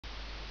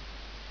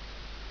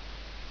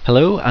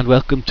Hello and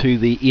welcome to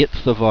the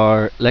 8th of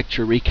our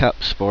lecture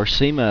recaps for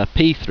CIMA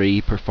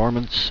P3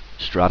 Performance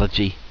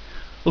Strategy.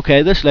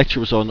 Okay, this lecture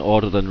was on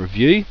audit and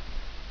review.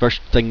 First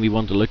thing we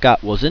wanted to look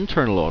at was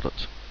internal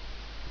audit.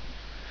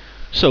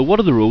 So what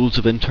are the roles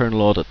of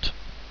internal audit?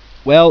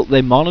 Well,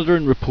 they monitor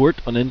and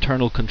report on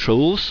internal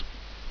controls.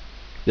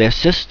 They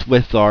assist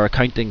with our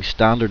accounting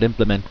standard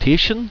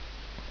implementation.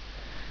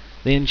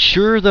 They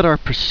ensure that our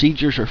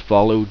procedures are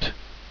followed.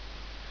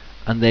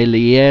 And they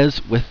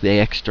liaise with the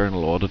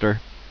external auditor.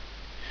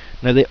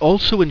 Now they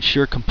also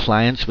ensure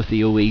compliance with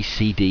the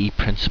OECD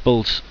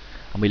principles,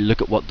 and we'll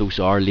look at what those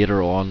are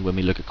later on when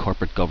we look at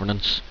corporate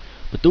governance.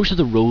 But those are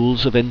the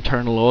roles of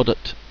internal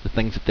audit, the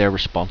things that they're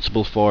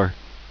responsible for.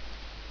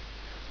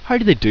 How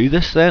do they do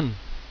this then?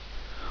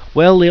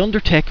 Well, they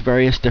undertake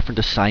various different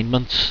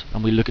assignments,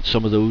 and we'll look at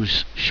some of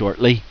those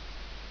shortly.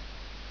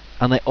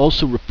 And they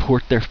also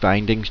report their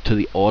findings to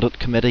the audit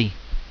committee.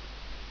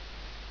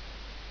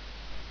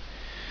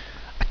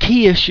 A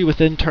key issue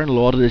with internal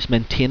audit is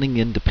maintaining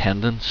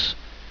independence.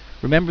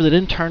 Remember that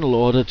internal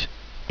audit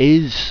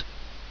is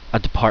a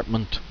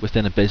department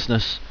within a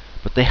business,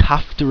 but they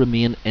have to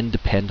remain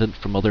independent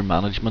from other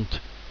management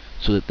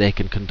so that they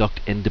can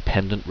conduct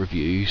independent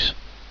reviews.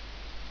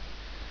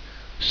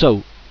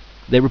 So,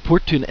 they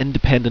report to an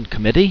independent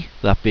committee,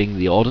 that being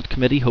the audit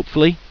committee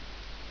hopefully.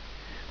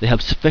 They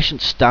have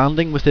sufficient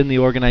standing within the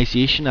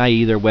organisation,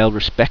 i.e. they're well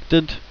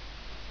respected.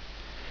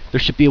 There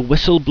should be a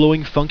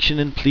whistleblowing function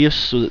in place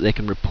so that they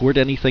can report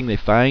anything they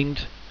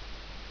find.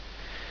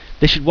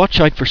 They should watch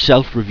out for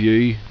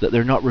self-review, that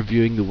they're not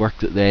reviewing the work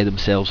that they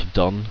themselves have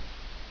done.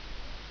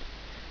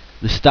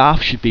 The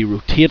staff should be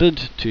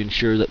rotated to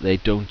ensure that they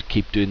don't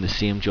keep doing the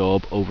same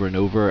job over and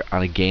over,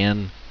 and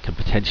again can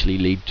potentially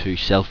lead to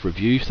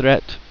self-review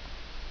threat.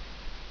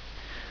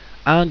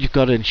 And you've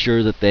got to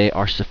ensure that they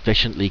are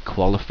sufficiently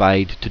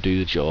qualified to do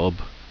the job.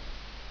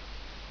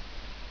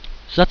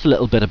 So that's a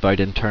little bit about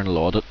internal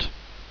audit.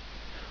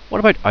 What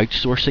about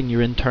outsourcing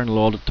your internal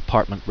audit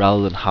department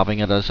rather than having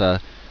it as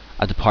a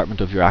department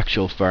of your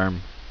actual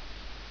firm?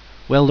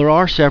 Well, there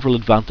are several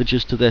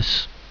advantages to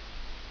this.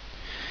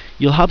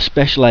 You'll have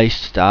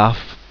specialised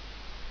staff.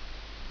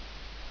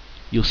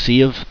 You'll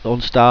save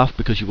on staff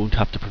because you won't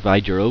have to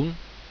provide your own.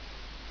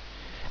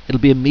 It'll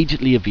be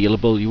immediately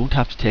available. You won't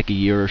have to take a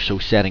year or so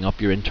setting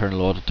up your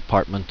internal audit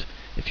department.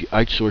 If you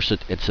outsource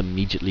it, it's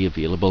immediately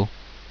available.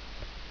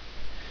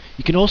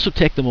 You can also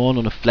take them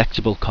on a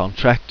flexible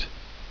contract.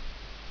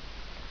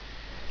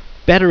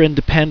 Better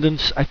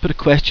independence, I put a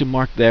question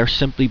mark there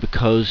simply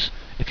because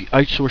if you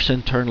outsource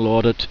internal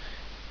audit,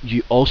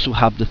 you also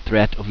have the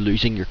threat of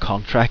losing your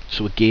contract.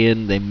 So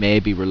again, they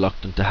may be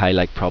reluctant to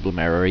highlight problem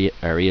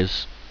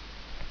areas.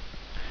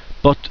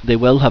 But they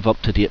will have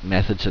up-to-date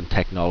methods and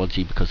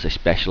technology because they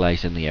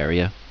specialise in the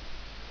area.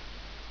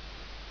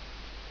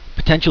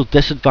 Potential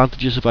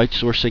disadvantages of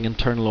outsourcing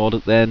internal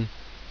audit then.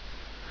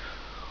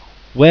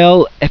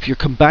 Well, if you're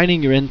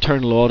combining your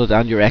internal audit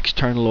and your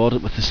external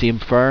audit with the same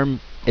firm,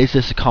 is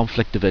this a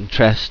conflict of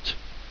interest?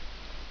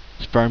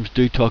 Firms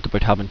do talk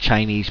about having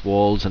Chinese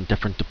walls and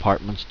different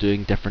departments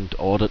doing different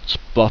audits,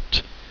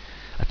 but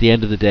at the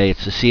end of the day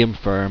it's the same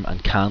firm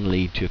and can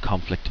lead to a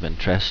conflict of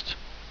interest.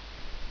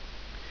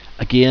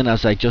 Again,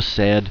 as I just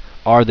said,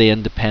 are they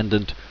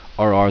independent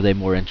or are they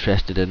more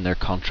interested in their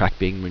contract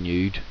being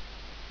renewed?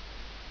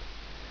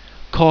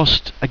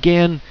 Cost,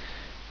 again,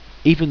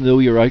 even though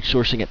you're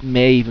outsourcing, it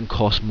may even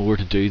cost more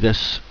to do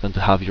this than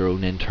to have your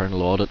own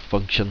internal audit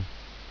function.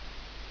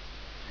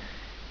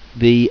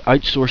 The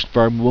outsourced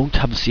firm won't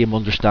have the same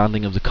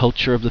understanding of the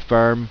culture of the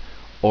firm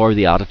or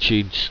the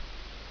attitudes.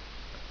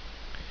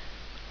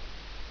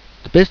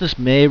 The business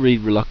may be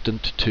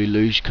reluctant to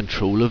lose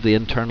control of the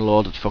internal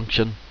audit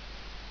function,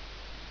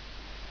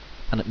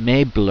 and it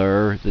may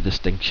blur the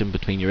distinction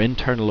between your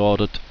internal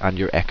audit and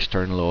your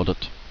external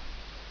audit.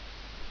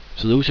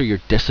 So those are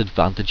your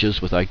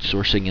disadvantages with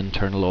outsourcing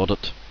internal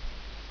audit.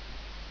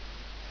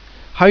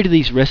 How do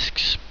these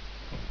risks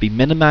be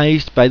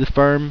minimised by the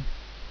firm?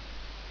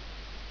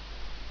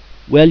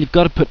 Well, you've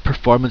got to put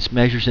performance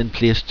measures in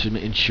place to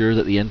ensure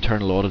that the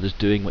internal audit is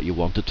doing what you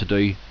want it to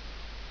do.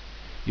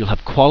 You'll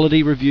have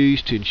quality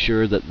reviews to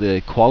ensure that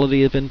the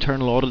quality of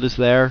internal audit is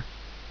there.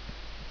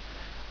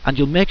 And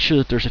you'll make sure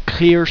that there's a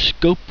clear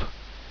scope,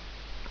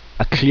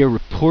 a clear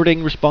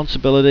reporting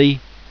responsibility,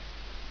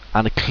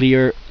 and a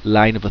clear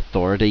line of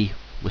authority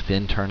with the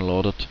internal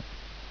audit.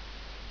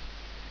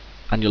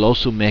 And you'll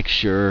also make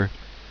sure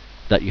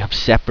that you have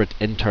separate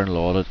internal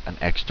audit and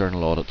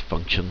external audit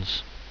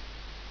functions.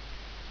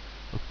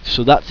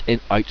 So that's in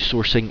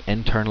outsourcing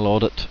internal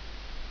audit.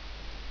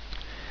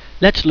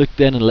 Let's look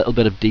then in a little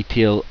bit of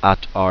detail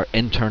at our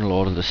internal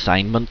audit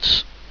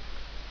assignments.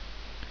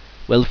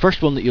 Well, the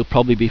first one that you'll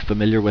probably be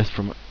familiar with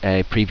from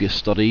previous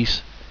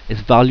studies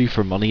is value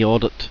for money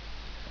audit.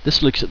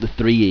 This looks at the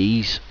 3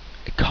 E's.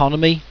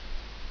 Economy,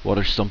 what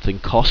is something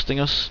costing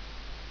us?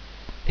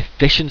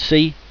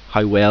 Efficiency,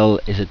 how well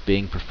is it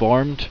being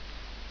performed?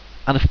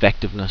 And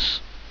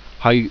effectiveness,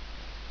 how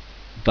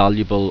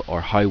valuable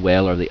or how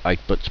well are the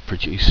outputs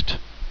produced?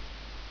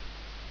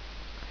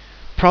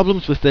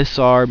 Problems with this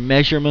are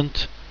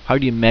measurement. How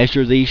do you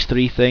measure these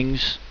three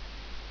things?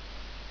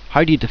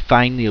 How do you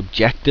define the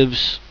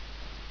objectives?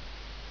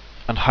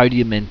 And how do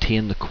you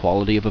maintain the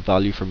quality of a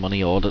value for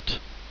money audit?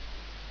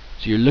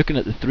 So you're looking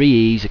at the 3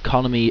 E's: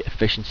 economy,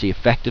 efficiency,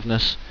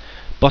 effectiveness.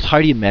 But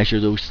how do you measure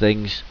those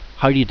things?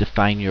 How do you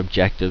define your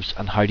objectives?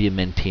 And how do you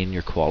maintain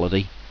your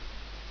quality?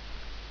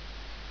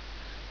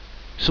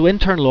 So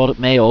internal audit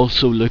may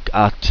also look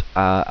at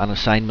an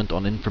assignment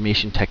on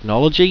information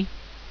technology.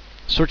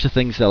 Sorts of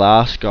things they'll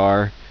ask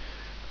are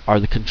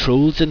the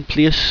controls in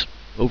place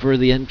over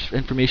the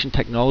information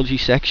technology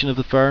section of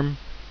the firm?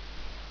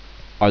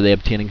 Are they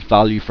obtaining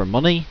value for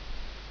money?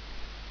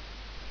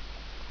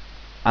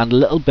 And a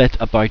little bit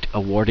about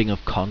awarding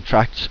of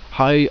contracts.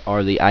 How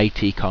are the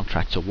IT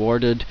contracts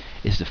awarded?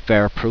 Is it a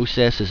fair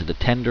process? Is it a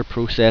tender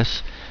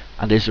process?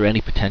 And is there any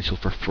potential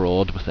for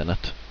fraud within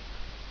it?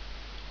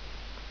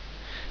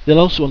 They'll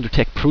also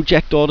undertake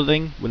project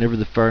auditing. Whenever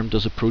the firm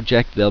does a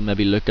project, they'll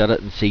maybe look at it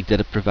and see,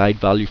 did it provide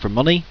value for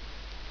money?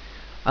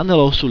 And they'll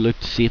also look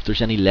to see if there's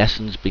any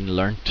lessons being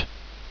learnt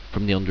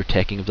from the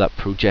undertaking of that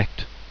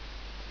project.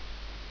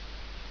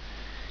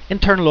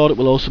 Internal audit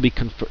will also be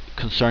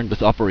concerned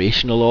with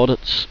operational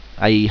audits,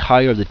 i.e.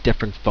 how are the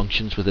different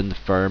functions within the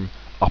firm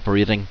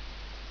operating.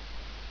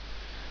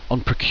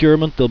 On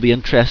procurement, they'll be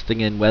interested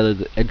in whether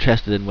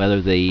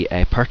the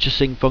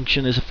purchasing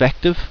function is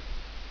effective.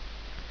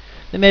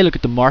 They may look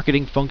at the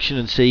marketing function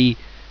and see,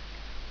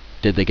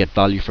 did they get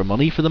value for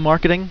money for the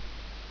marketing?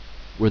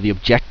 Were the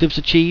objectives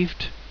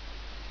achieved?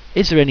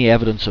 Is there any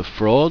evidence of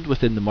fraud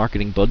within the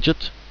marketing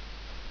budget?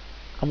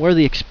 And were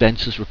the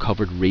expenses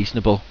recovered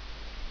reasonable?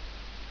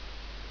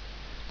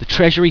 The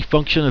treasury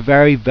function, a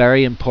very,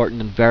 very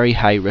important and very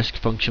high risk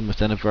function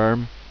within a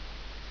firm.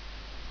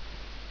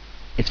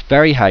 It's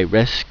very high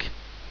risk,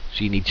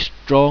 so you need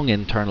strong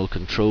internal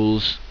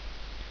controls,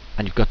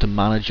 and you've got to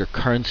manage your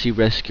currency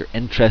risk, your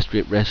interest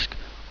rate risk.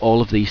 All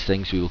of these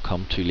things we will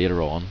come to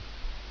later on.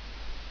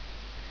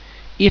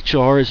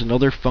 HR is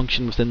another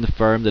function within the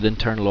firm that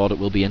internal audit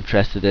will be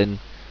interested in.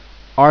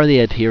 Are they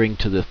adhering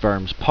to the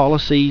firm's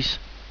policies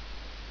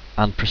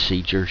and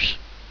procedures?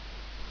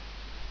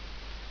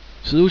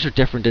 So those are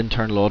different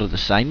internal audit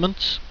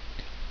assignments.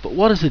 But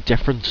what is the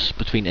difference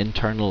between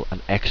internal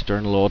and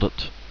external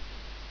audit?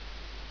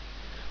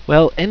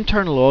 Well,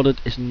 internal audit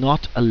is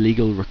not a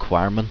legal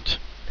requirement.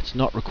 It's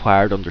not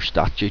required under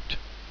statute.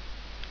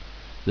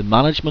 The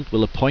management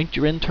will appoint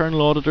your internal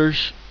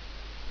auditors,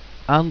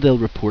 and they'll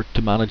report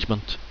to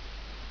management.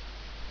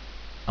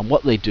 And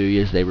what they do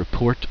is they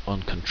report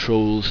on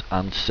controls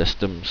and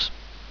systems.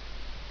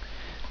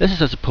 This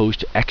is as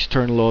opposed to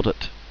external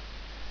audit.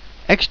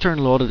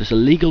 External audit is a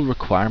legal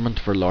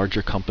requirement for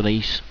larger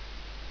companies.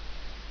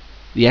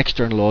 The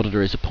external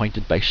auditor is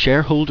appointed by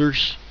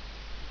shareholders.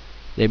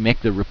 They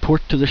make the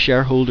report to the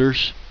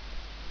shareholders,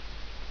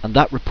 and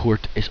that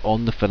report is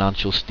on the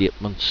financial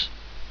statements.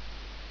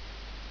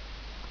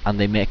 And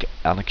they make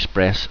and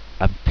express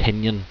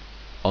opinion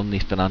on the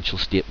financial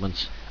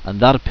statements,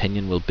 and that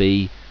opinion will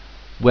be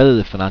whether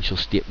the financial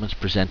statements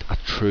present a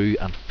true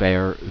and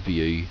fair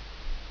view.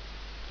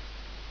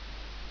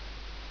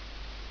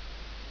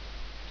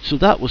 So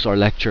that was our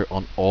lecture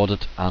on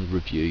audit and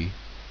review.